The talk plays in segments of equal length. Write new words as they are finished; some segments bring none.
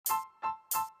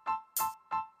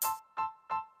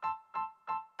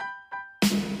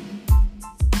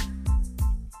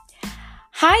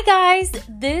Hi, guys.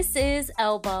 This is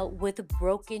Elba with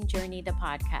Broken Journey, the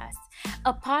podcast,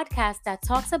 a podcast that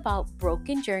talks about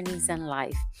broken journeys in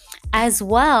life, as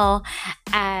well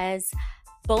as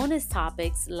bonus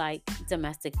topics like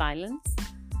domestic violence,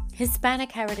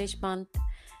 Hispanic Heritage Month,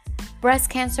 Breast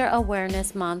Cancer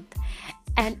Awareness Month,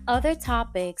 and other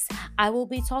topics I will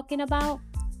be talking about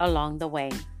along the way.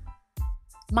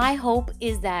 My hope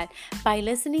is that by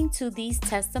listening to these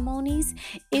testimonies,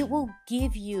 it will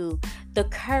give you the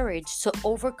courage to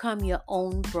overcome your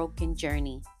own broken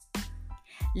journey.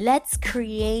 Let's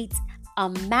create a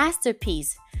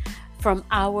masterpiece from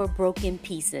our broken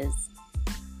pieces.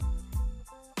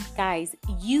 Guys,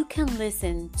 you can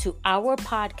listen to our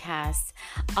podcast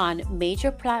on major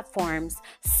platforms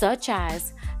such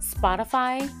as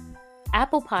Spotify,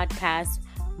 Apple Podcasts,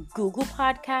 Google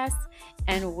Podcasts,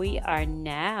 and we are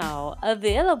now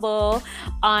available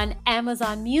on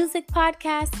Amazon Music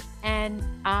Podcasts and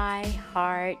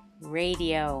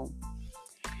iHeartRadio.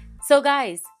 So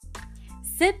guys,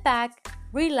 sit back,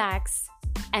 relax,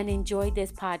 and enjoy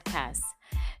this podcast.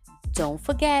 Don't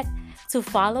forget to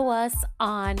follow us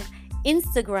on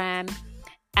Instagram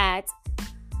at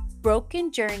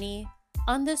brokenjourney_the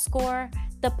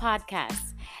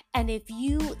podcast. And if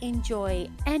you enjoy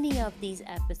any of these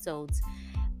episodes,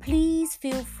 please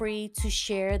feel free to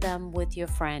share them with your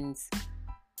friends.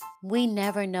 We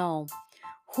never know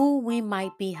who we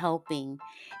might be helping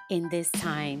in this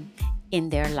time in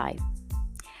their life.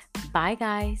 Bye,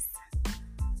 guys.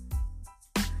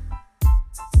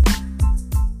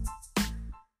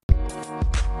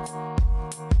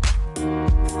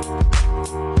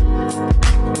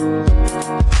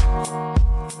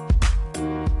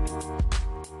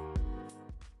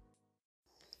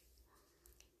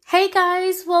 Hey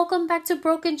guys, welcome back to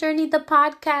Broken Journey, the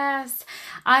podcast.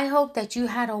 I hope that you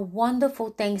had a wonderful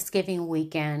Thanksgiving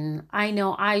weekend. I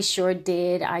know I sure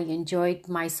did. I enjoyed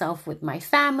myself with my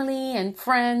family and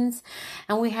friends,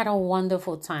 and we had a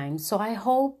wonderful time. So I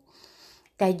hope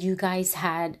that you guys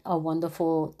had a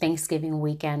wonderful Thanksgiving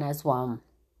weekend as well.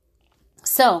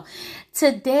 So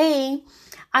today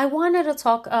I wanted to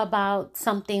talk about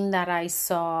something that I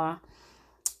saw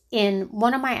in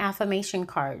one of my affirmation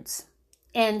cards.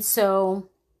 And so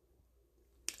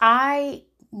I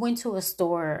went to a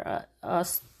store, a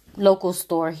local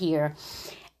store here,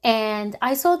 and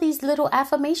I saw these little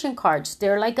affirmation cards.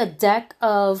 They're like a deck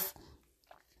of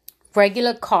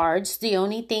regular cards. The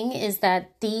only thing is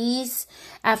that these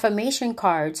affirmation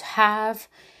cards have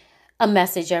a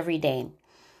message every day.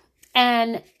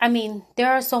 And I mean,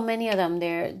 there are so many of them.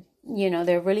 They're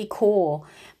really cool.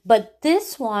 But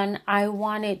this one, I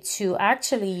wanted to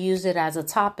actually use it as a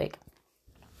topic.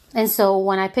 And so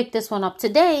when I picked this one up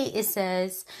today, it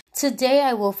says, "Today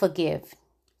I will forgive.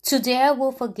 Today I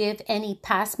will forgive any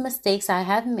past mistakes I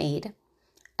have made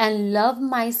and love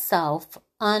myself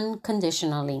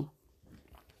unconditionally."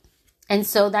 And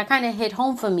so that kind of hit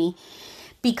home for me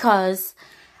because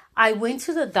I went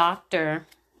to the doctor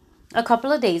a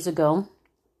couple of days ago.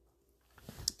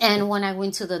 And when I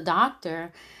went to the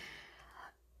doctor,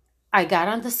 I got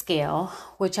on the scale,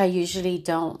 which I usually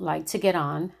don't like to get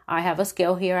on. I have a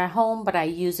scale here at home, but I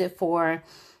use it for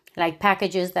like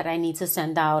packages that I need to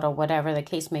send out or whatever the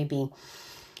case may be.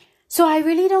 So I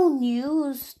really don't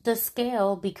use the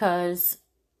scale because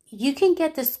you can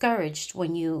get discouraged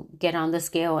when you get on the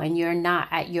scale and you're not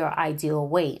at your ideal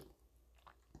weight.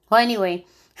 Well, anyway,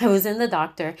 I was in the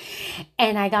doctor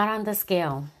and I got on the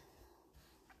scale.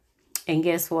 And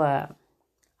guess what?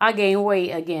 I gained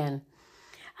weight again.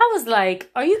 I was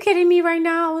like, are you kidding me right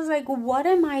now? I was like, what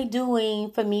am I doing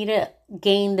for me to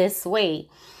gain this weight?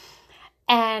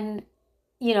 And,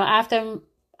 after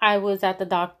I was at the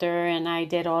doctor and I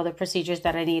did all the procedures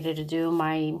that I needed to do,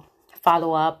 my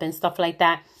follow-up and stuff like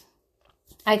that,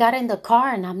 I got in the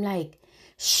car and I'm like,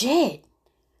 shit,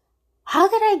 how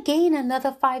did I gain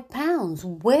another 5 pounds?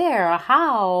 Where,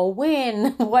 how,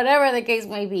 when, whatever the case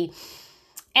may be.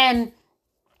 And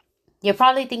you're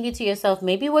probably thinking to yourself,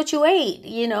 maybe what you ate,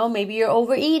 maybe you're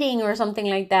overeating or something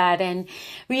like that. And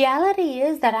reality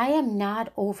is that I am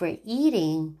not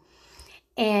overeating.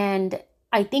 And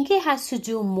I think it has to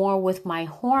do more with my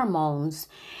hormones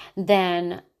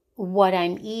than what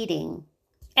I'm eating.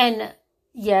 And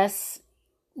yes,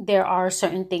 there are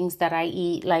certain things that I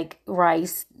eat, like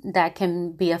rice, that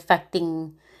can be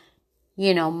affecting,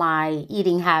 my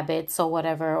eating habits or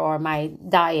whatever, or my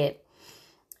diet.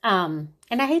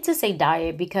 And I hate to say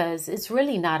diet because it's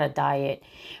really not a diet,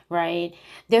 right?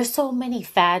 There's so many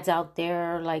fads out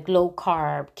there like low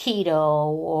carb, keto,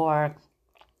 or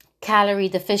calorie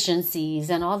deficiencies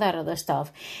and all that other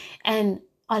stuff. And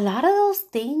a lot of those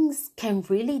things can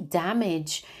really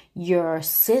damage your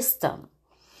system.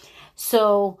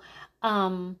 So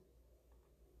I'm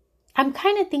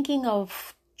kind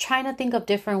of trying to think of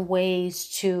different ways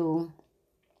to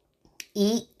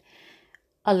eat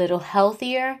a little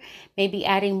healthier, maybe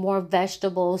adding more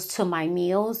vegetables to my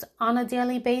meals on a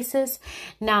daily basis.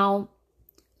 Now,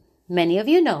 many of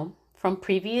you know from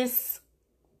previous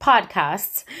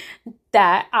podcasts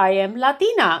that I am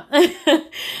Latina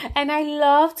and I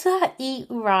love to eat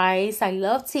rice. I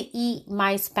love to eat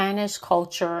my Spanish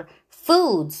culture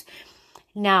foods.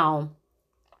 Now,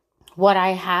 what I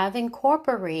have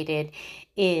incorporated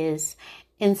is,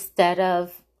 instead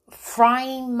of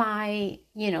frying my,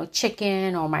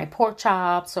 chicken or my pork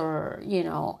chops or,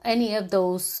 any of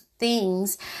those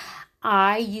things,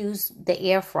 I use the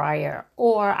air fryer,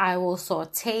 or I will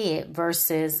saute it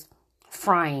versus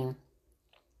frying.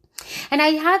 And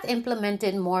I have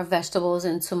implemented more vegetables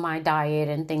into my diet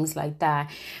and things like that.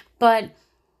 But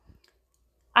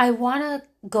I want to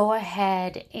go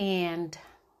ahead and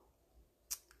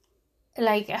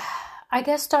I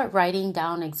guess start writing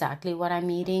down exactly what I'm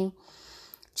eating,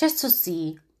 just to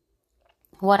see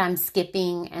what I'm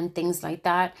skipping and things like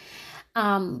that.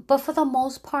 But for the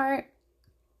most part,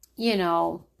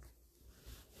 I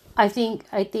think,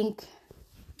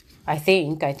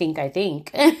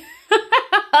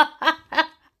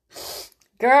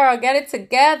 girl, get it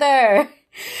together.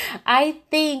 I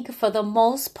think for the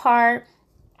most part,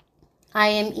 I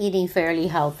am eating fairly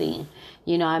healthy.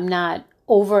 I'm not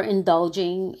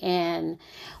overindulging. And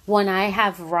when I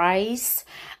have rice,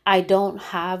 I don't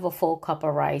have a full cup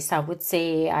of rice. I would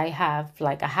say I have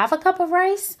like a half a cup of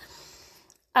rice.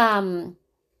 I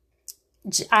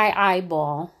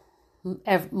eyeball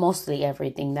mostly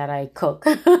everything that I cook.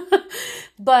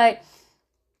 But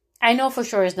I know for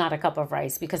sure it's not a cup of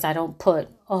rice because I don't put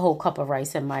a whole cup of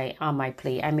rice on my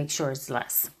plate. I make sure it's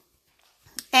less.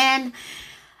 And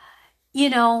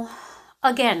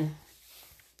again,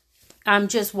 I'm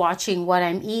just watching what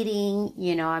I'm eating.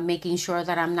 I'm making sure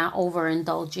that I'm not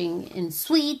overindulging in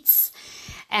sweets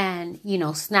and,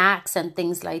 snacks and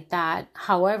things like that.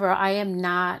 However, I am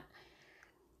not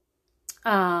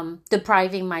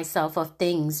depriving myself of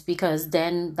things, because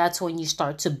then that's when you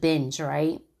start to binge,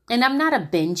 right? And I'm not a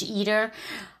binge eater.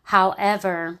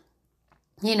 However,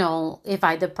 if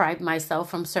I deprive myself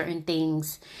from certain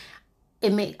things,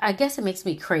 I guess it makes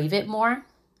me crave it more.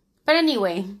 But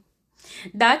anyway,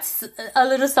 that's a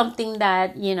little something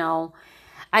that,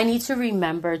 I need to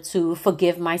remember to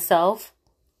forgive myself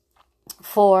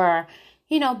for,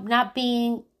 not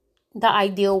being the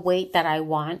ideal weight that I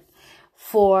want,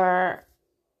 for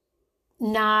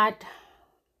not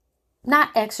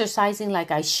exercising like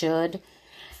I should.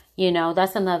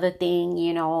 That's another thing.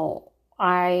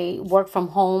 I work from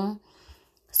home,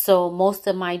 so most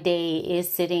of my day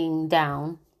is sitting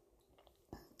down,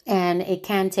 and it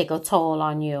can take a toll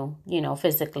on you,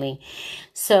 physically.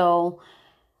 So,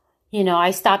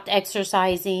 I stopped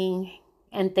exercising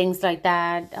and things like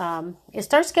that. It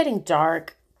starts getting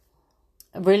dark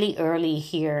really early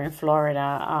here in Florida.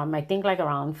 I think like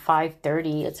around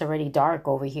 5:30, it's already dark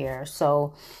over here.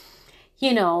 So,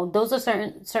 those are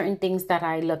certain things that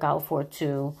I look out for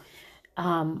too.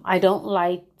 I don't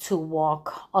like to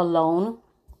walk alone.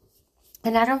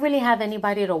 And I don't really have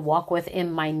anybody to walk with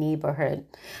in my neighborhood.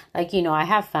 I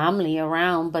have family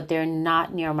around, but they're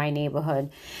not near my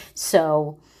neighborhood.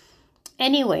 So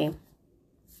anyway,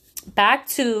 back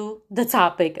to the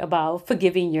topic about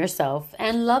forgiving yourself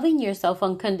and loving yourself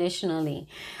unconditionally.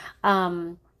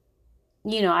 I've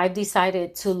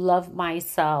decided to love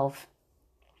myself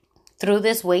through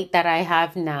this weight that I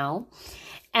have now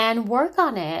and work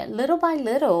on it little by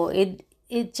little. It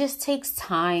just takes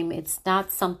time. It's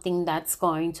not something that's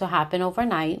going to happen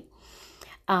overnight.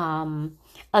 Again,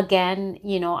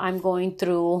 I'm going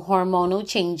through hormonal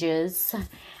changes.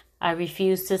 I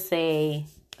refuse to say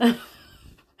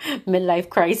midlife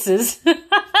crisis.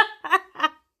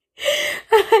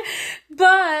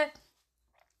 But,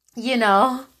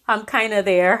 I'm kind of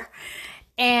there.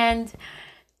 And,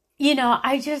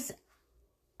 I just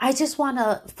want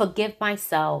to forgive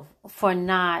myself for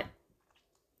not,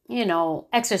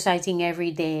 exercising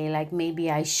every day like maybe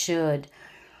I should,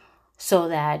 so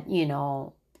that,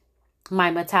 my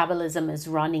metabolism is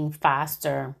running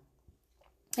faster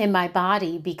in my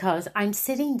body, because I'm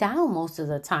sitting down most of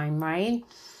the time, right?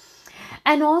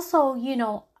 And also,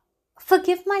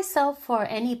 forgive myself for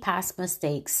any past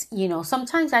mistakes.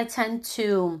 Sometimes I tend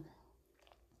to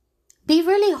be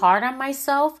really hard on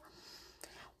myself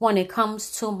when it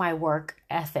comes to my work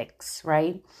ethics,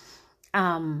 right?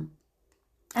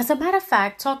 As a matter of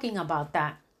fact, talking about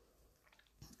that,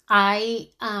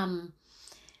 I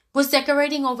was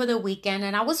decorating over the weekend,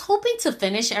 and I was hoping to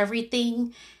finish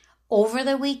everything over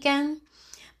the weekend,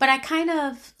 but I kind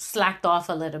of slacked off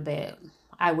a little bit,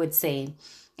 I would say.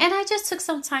 And I just took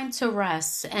some time to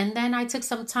rest. And then I took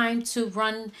some time to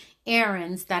run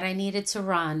errands that I needed to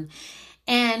run.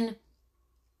 And,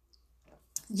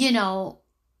 you know,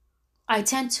 I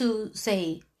tend to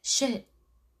say, shit,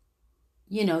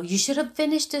 you should have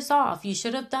finished this off. You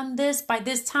should have done this by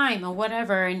this time or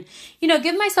whatever. And,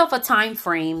 give myself a time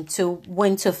frame to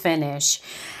when to finish.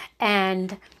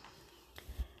 And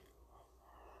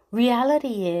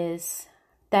reality is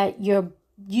that you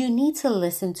need to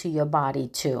listen to your body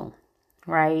too,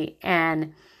 right?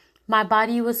 And my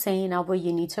body was saying, oh, well,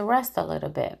 you need to rest a little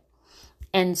bit.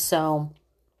 And so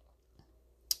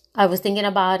I was thinking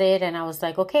about it and I was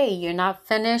like, okay, you're not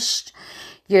finished.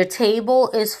 Your table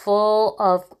is full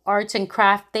of arts and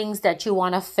craft things that you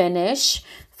want to finish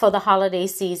for the holiday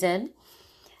season.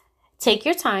 Take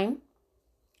your time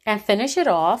and finish it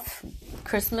off.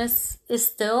 Christmas is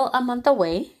still a month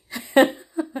away.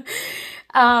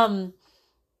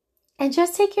 And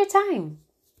just take your time.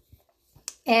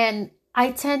 And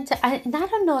I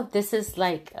don't know if this is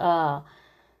like a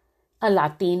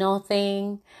Latino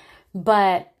thing,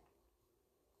 but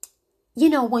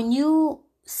when you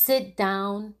sit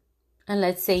down, and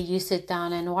let's say you sit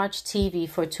down and watch TV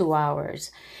for 2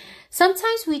 hours,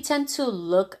 sometimes we tend to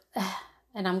look,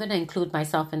 and I'm going to include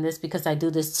myself in this because I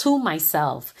do this to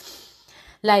myself,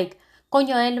 like,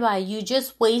 Coño Elba, you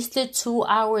just wasted 2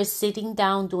 hours sitting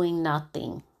down doing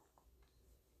nothing,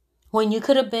 when you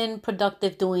could have been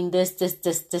productive doing this,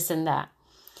 and that.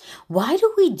 Why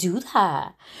do we do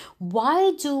that?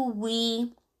 Why do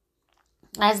we,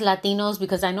 as Latinos,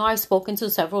 because I know I've spoken to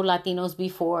several Latinos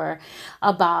before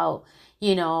about,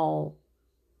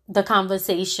 the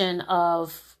conversation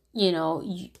of,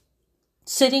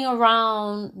 sitting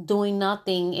around doing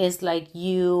nothing is like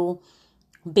you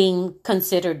being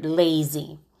considered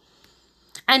lazy.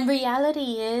 And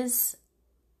reality is,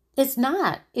 it's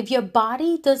not. If your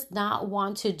body does not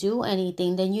want to do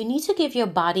anything, then you need to give your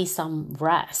body some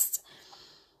rest.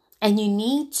 And you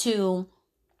need to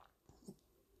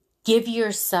give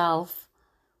yourself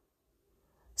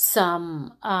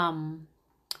some,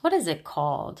 what is it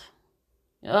called?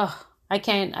 I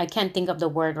can't think of the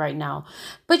word right now.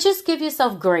 But just give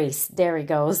yourself grace. There it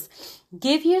goes.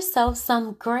 Give yourself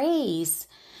some grace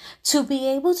to be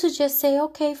able to just say,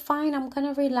 okay, fine, I'm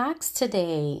going to relax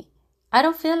today. I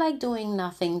don't feel like doing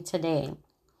nothing today.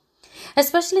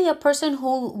 Especially a person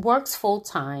who works full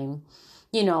time,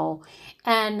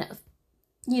 and,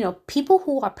 people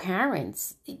who are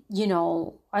parents,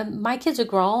 my kids are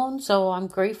grown, so I'm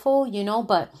grateful,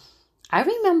 but I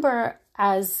remember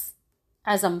as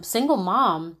a single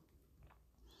mom,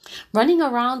 running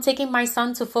around taking my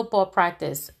son to football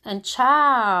practice, and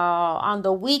on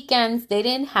the weekends they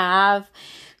didn't have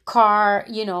car,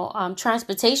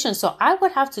 transportation, so I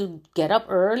would have to get up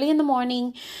early in the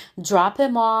morning, drop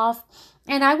him off,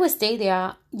 and I would stay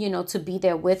there, to be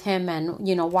there with him and,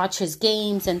 watch his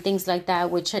games and things like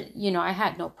that, which, I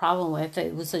had no problem with.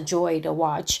 It was a joy to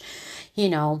watch,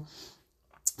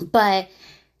 but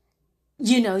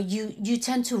you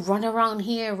tend to run around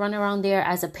here, run around there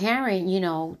as a parent,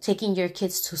 taking your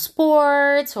kids to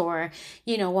sports, or,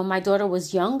 when my daughter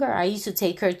was younger, I used to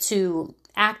take her to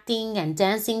acting and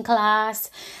dancing class,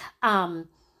 and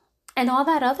all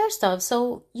that other stuff.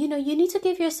 So, you need to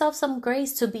give yourself some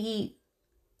grace to be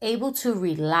able to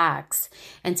relax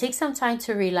and take some time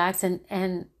to relax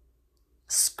and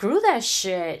screw that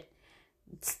shit.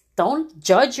 Don't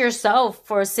judge yourself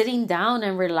for sitting down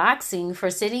and relaxing,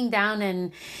 for sitting down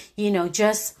and,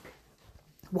 just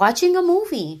watching a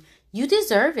movie. You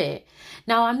deserve it.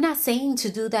 Now, I'm not saying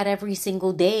to do that every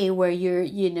single day where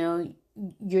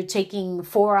you're taking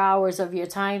 4 hours of your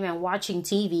time and watching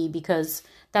TV, because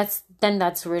that's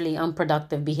really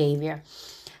unproductive behavior.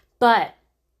 But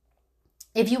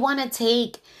if you want to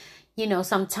take,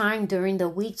 some time during the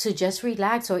week to just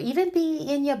relax, or even be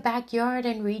in your backyard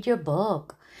and read your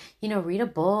book, read a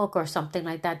book or something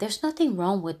like that, there's nothing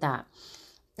wrong with that.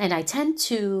 And I tend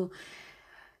to,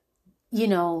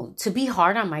 to be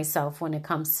hard on myself when it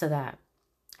comes to that.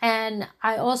 And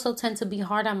I also tend to be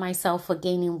hard on myself for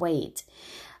gaining weight.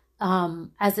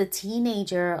 As a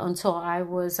teenager, until I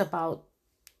was about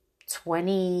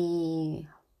 29,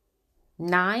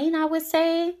 I would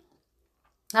say,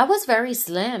 I was very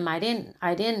slim. I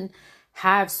didn't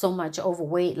have so much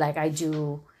overweight like I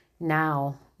do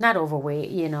now. Not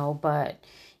overweight, but,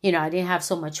 I didn't have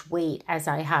so much weight as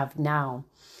I have now.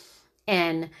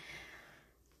 And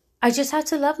I just have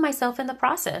to love myself in the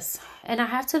process. And I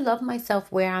have to love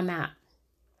myself where I'm at.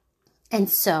 And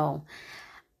so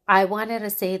I wanted to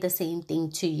say the same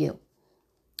thing to you.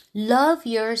 Love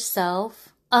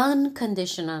yourself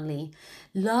unconditionally.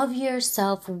 Love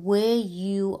yourself where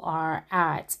you are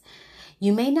at.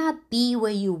 You may not be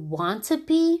where you want to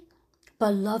be,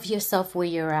 but love yourself where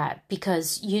you're at,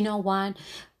 because you know what?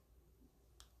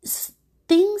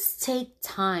 Things take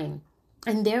time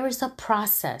and there is a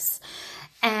process,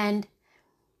 and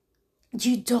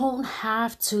you don't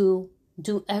have to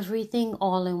do everything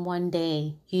all in one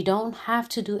day. You don't have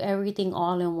to do everything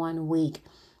all in one week.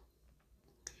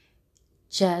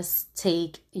 Just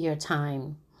take your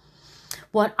time.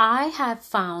 What I have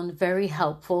found very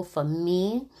helpful for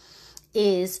me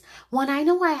is when I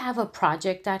know I have a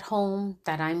project at home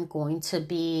that I'm going to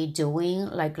be doing,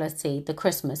 like let's say the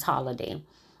Christmas holiday,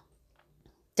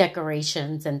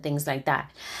 decorations and things like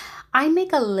that. I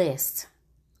make a list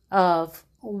of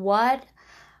what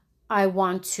I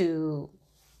want to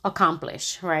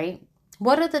accomplish, right?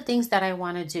 What are the things that I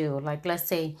want to do? Like let's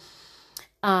say,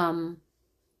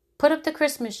 put up the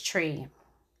Christmas tree,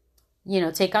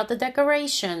 take out the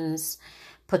decorations,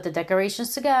 put the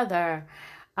decorations together,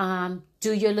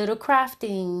 do your little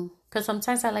crafting, because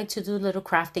sometimes I like to do little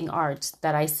crafting arts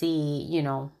that I see,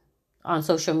 on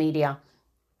social media,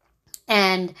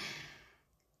 and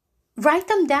write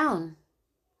them down.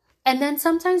 And then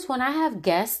sometimes when I have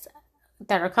guests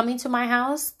that are coming to my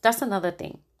house, that's another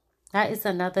thing. That is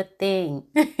another thing.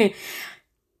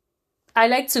 I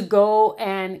like to go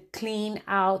and clean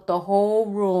out the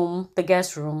whole room, the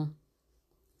guest room,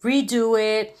 redo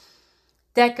it,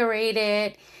 decorate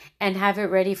it, and have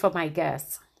it ready for my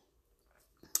guests.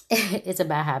 It's a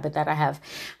bad habit that I have.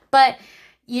 But,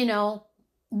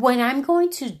 when I'm going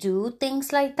to do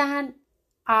things like that,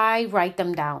 I write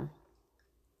them down.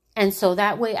 And so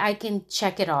that way I can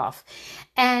check it off.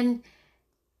 And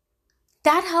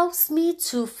that helps me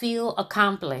to feel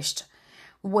accomplished,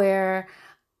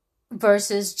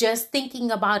 versus just thinking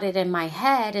about it in my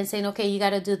head and saying, okay, you got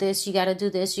to do this, you got to do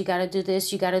this, you got to do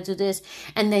this, you got to do this.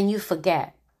 And then you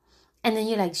forget. And then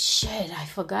you're like, shit, I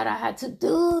forgot I had to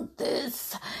do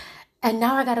this. And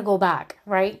now I got to go back,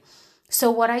 right?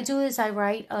 So what I do is I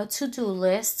write a to-do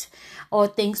list or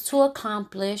things to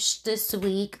accomplish this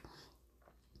week,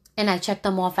 and I check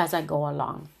them off as I go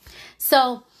along.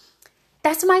 So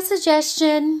that's my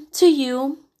suggestion to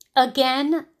you.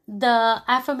 Again, the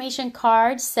affirmation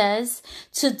card says,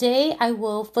 today I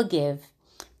will forgive.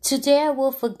 Today I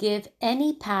will forgive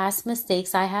any past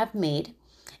mistakes I have made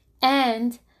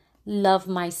and love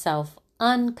myself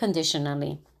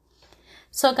unconditionally.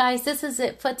 So guys, this is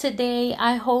it for today.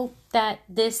 I hope that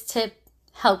this tip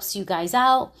helps you guys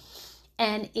out.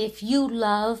 And if you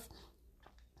love,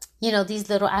 these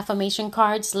little affirmation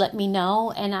cards, let me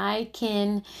know. And I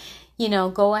can,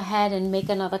 go ahead and make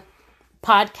another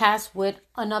podcast with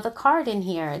another card in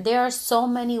here. There are so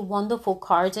many wonderful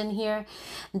cards in here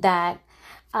that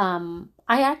I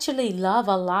actually love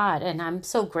a lot. And I'm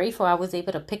so grateful I was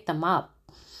able to pick them up.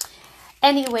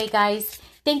 Anyway, guys,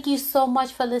 thank you so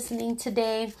much for listening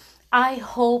today. I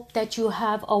hope that you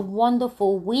have a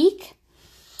wonderful week.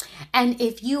 And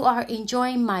if you are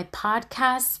enjoying my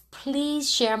podcast, please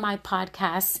share my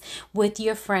podcast with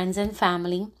your friends and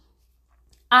family.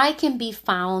 I can be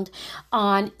found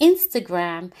on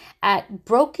Instagram at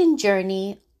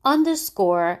brokenjourney_the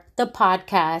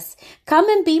podcast. Come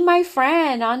and be my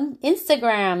friend on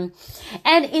Instagram.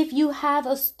 And if you have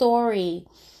a story,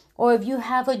 or if you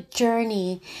have a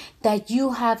journey that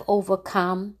you have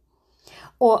overcome,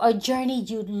 or a journey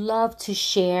you'd love to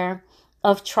share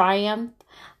of triumph,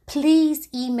 please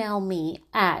email me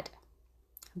at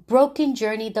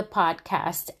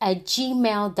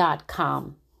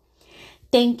brokenjourneythepodcast@gmail.com.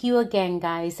 Thank you again,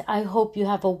 guys. I hope you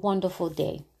have a wonderful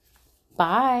day.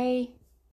 Bye.